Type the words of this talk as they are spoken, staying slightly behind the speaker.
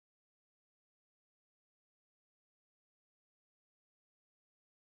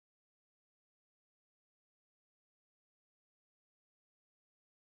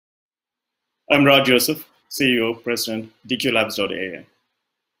I'm Raj Joseph, CEO, President, DQLabs.ai.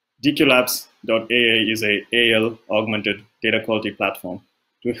 DQLabs.ai is a AL augmented data quality platform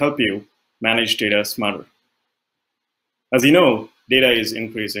to help you manage data smarter. As you know, data is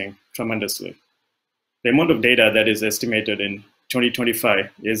increasing tremendously. The amount of data that is estimated in 2025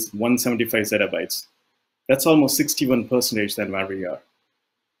 is 175 zettabytes. That's almost 61% than where we are.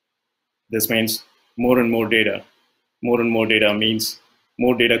 This means more and more data. More and more data means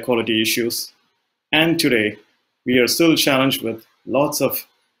more data quality issues. And today, we are still challenged with lots of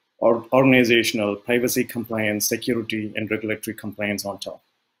organizational privacy compliance, security, and regulatory compliance on top.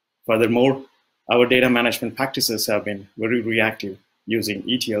 Furthermore, our data management practices have been very reactive using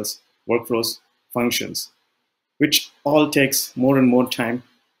ETLs, workflows, functions, which all takes more and more time,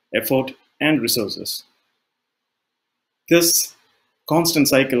 effort, and resources. This constant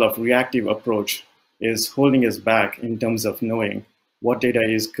cycle of reactive approach is holding us back in terms of knowing what data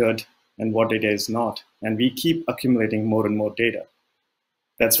is good and what data is not, and we keep accumulating more and more data.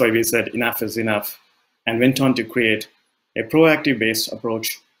 That's why we said enough is enough and went on to create a proactive-based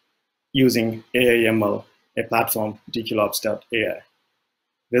approach using AI/ML, a platform, DQLabs.ai.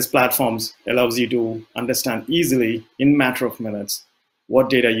 This platform allows you to understand easily, in a matter of minutes, what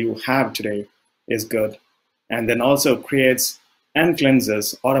data you have today is good, and then also creates and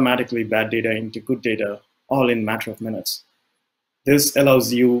cleanses automatically bad data into good data, all in a matter of minutes. This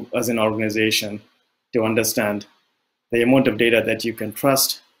allows you as an organization to understand the amount of data that you can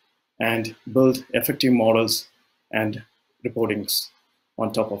trust and build effective models and reportings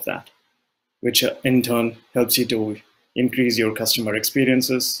on top of that, which in turn helps you to increase your customer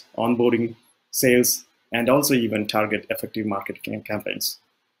experiences, onboarding, sales, and also even target effective marketing campaigns.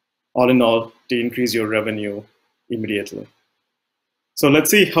 All in all, to increase your revenue immediately. So let's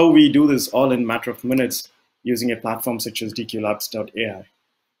see how we do this all in a matter of minutes using a platform such as DQLabs.ai.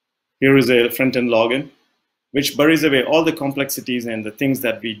 Here is a front-end login, which buries away all the complexities and the things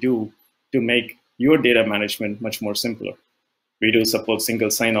that we do to make your data management much more simpler. We do support single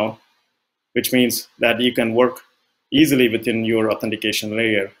sign-on, which means that you can work easily within your authentication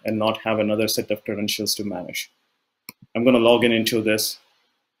layer and not have another set of credentials to manage. I'm going to log in into this.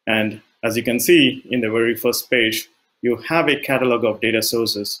 And as you can see in the very first page, you have a catalog of data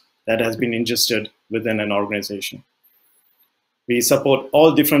sources that has been ingested within an organization. We support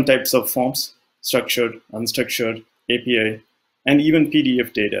all different types of forms, structured, unstructured, API, and even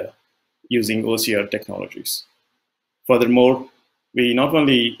PDF data using OCR technologies. Furthermore, we not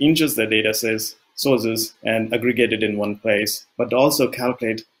only ingest the data sources and aggregate it in one place, but also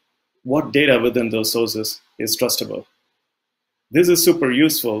calculate what data within those sources is trustable. This is super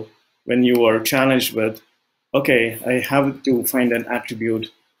useful when you are challenged with, okay, I have to find an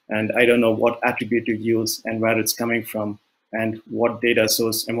attribute and I don't know what attribute to use and where it's coming from and what data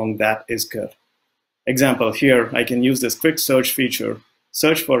source among that is good. Example, here I can use this quick search feature,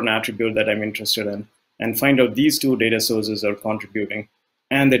 search for an attribute that I'm interested in, and find out these two data sources are contributing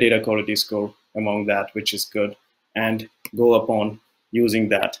and the data quality score among that, which is good, and go upon using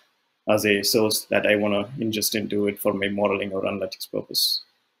that as a source that I want to ingest into it for my modeling or analytics purpose.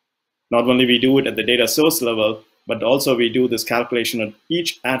 Not only we do it at the data source level, but also we do this calculation at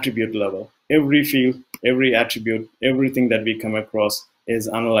each attribute level. Every field, every attribute, everything that we come across is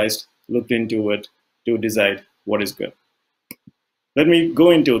analyzed, looked into it to decide what is good. Let me go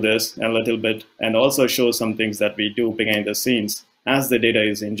into this a little bit and also show some things that we do behind the scenes as the data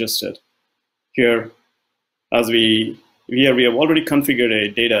is ingested. Here, as we have already configured a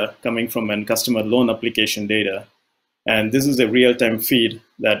data coming from a customer loan application data, and this is a real-time feed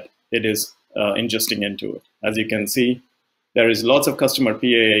that it is ingesting into it. As you can see, there is lots of customer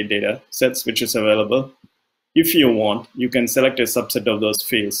PAI data sets which is available. If you want, you can select a subset of those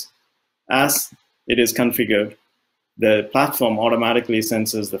fields. As it is configured, the platform automatically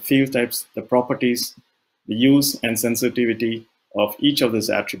senses the field types, the properties, the use and sensitivity of each of these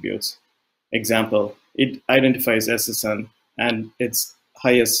attributes. Example, it identifies SSN and its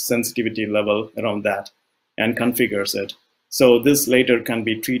highest sensitivity level around that and configures it. So this later can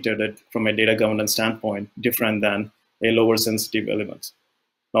be treated from a data governance standpoint different than a lower sensitive element.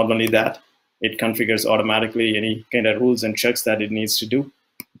 Not only that, it configures automatically any kind of rules and checks that it needs to do.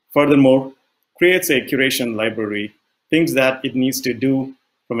 Furthermore, creates a curation library, things that it needs to do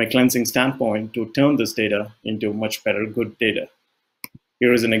from a cleansing standpoint to turn this data into much better good data.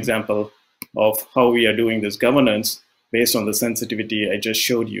 Here is an example of how we are doing this governance based on the sensitivity I just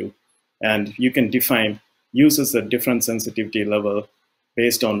showed you. And you can define users at different sensitivity level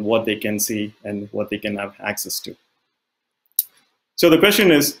based on what they can see and what they can have access to. So the question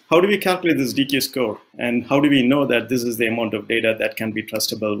is, how do we calculate this DQ score? And how do we know that this is the amount of data that can be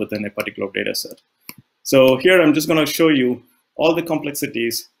trustable within a particular data set? So here I'm just going to show you all the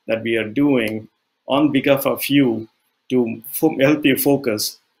complexities that we are doing on behalf of you to help you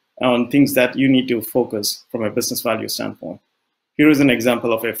focus on things that you need to focus from a business value standpoint. Here is an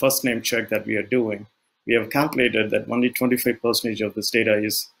example of a first name check that we are doing. We have calculated that only 25% of this data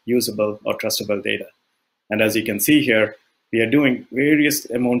is usable or trustable data. And as you can see here, we are doing various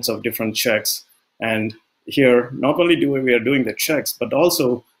amounts of different checks. And here, not only do we are doing the checks, but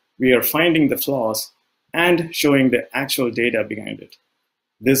also we are finding the flaws and showing the actual data behind it.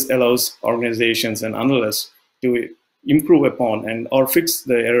 This allows organizations and analysts to improve upon and or fix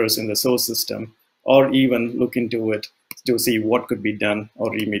the errors in the source system, or even look into it to see what could be done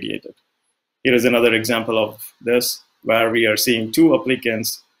or remediated. Here is another example of this, where we are seeing two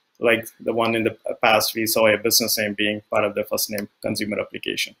applicants, like the one in the past, we saw a business name being part of the first name consumer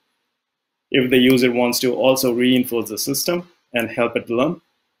application. If the user wants to also reinforce the system and help it learn,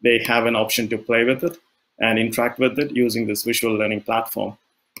 they have an option to play with it and interact with it using this visual learning platform.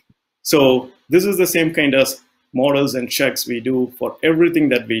 So this is the same kind of models and checks we do for everything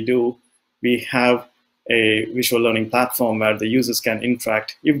that we do. We have a visual learning platform where the users can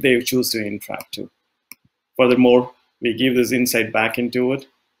interact if they choose to interact too. Furthermore, we give this insight back into it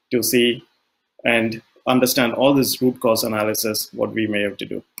to see and understand all this root cause analysis, what we may have to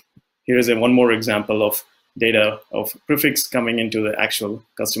do. Here is one more example of data of prefix coming into the actual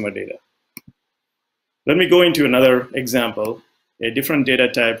customer data. Let me go into another example, a different data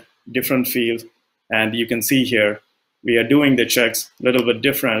type, different field, and you can see here, we are doing the checks a little bit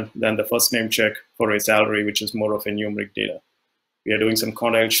different than the first name check for a salary, which is more of a numeric data. We are doing some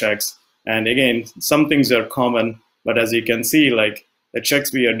contact checks, and again, some things are common, but as you can see, like the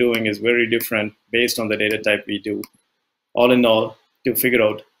checks we are doing is very different based on the data type we do. All in all, to figure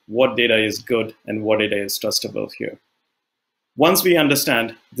out what data is good and what data is trustable here. Once we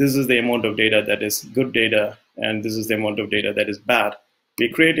understand this is the amount of data that is good data and this is the amount of data that is bad, we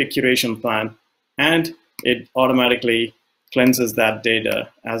create a curation plan and it automatically cleanses that data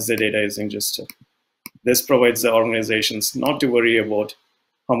as the data is ingested. This provides the organizations not to worry about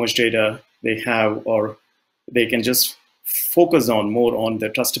how much data they have, or they can just focus on more on the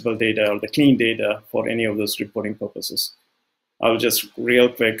trustable data or the clean data for any of those reporting purposes. I'll just real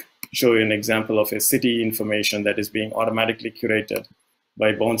quick show you an example of a city information that is being automatically curated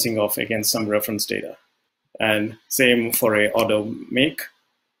by bouncing off against some reference data. And same for a auto make,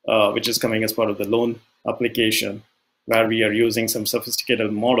 which is coming as part of the loan application, where we are using some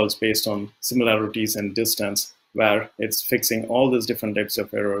sophisticated models based on similarities and distance, where it's fixing all these different types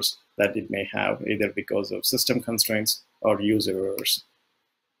of errors that it may have, either because of system constraints or user errors.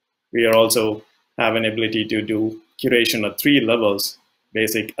 We are also have an ability to do curation at 3 levels,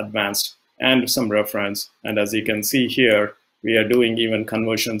 basic, advanced, and some reference. And as you can see here, we are doing even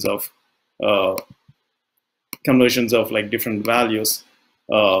conversions of like different values,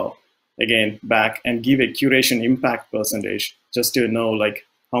 again, back, and give a curation impact percentage just to know like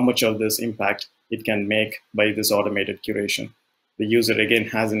how much of this impact it can make by this automated curation. The user again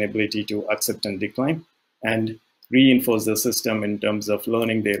has an ability to accept and decline and reinforce the system in terms of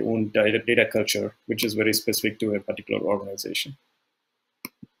learning their own data culture, which is very specific to a particular organization.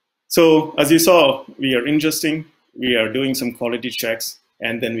 So as you saw, we are ingesting, we are doing some quality checks,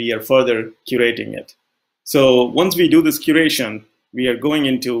 and then we are further curating it. So once we do this curation, we are going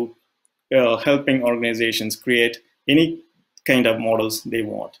into helping organizations create any kind of models they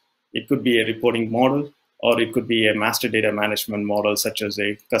want. It could be a reporting model, or it could be a master data management model, such as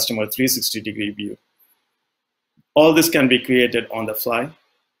a customer 360-degree view. All this can be created on the fly.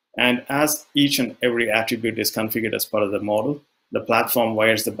 And as each and every attribute is configured as part of the model, the platform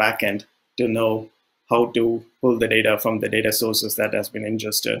wires the backend to know how to pull the data from the data sources that has been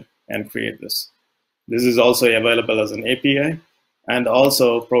ingested and create this. This is also available as an API and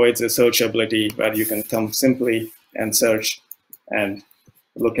also provides a searchability where you can come simply and search and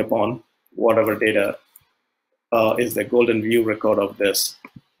look upon whatever data is the golden view record of this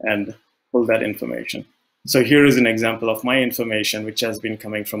and pull that information. So here is an example of my information, which has been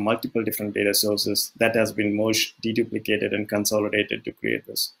coming from multiple different data sources that has been merged, deduplicated, and consolidated to create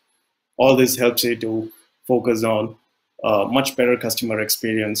this. All this helps you to focus on much better customer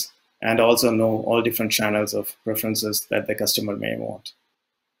experience and also know all different channels of preferences that the customer may want.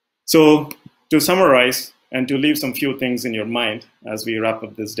 So to summarize and to leave some few things in your mind as we wrap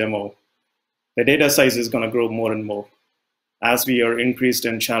up this demo, the data size is going to grow more and more. As we are increased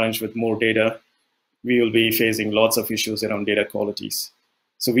and challenged with more data, we will be facing lots of issues around data qualities.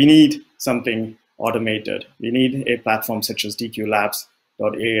 So we need something automated. We need a platform such as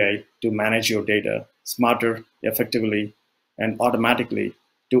DQLabs.ai to manage your data smarter, effectively, and automatically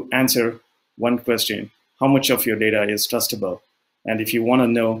to answer one question: how much of your data is trustable? And if you want to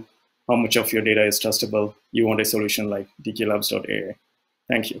know how much of your data is trustable, you want a solution like DQLabs.ai.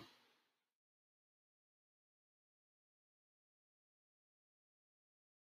 Thank you.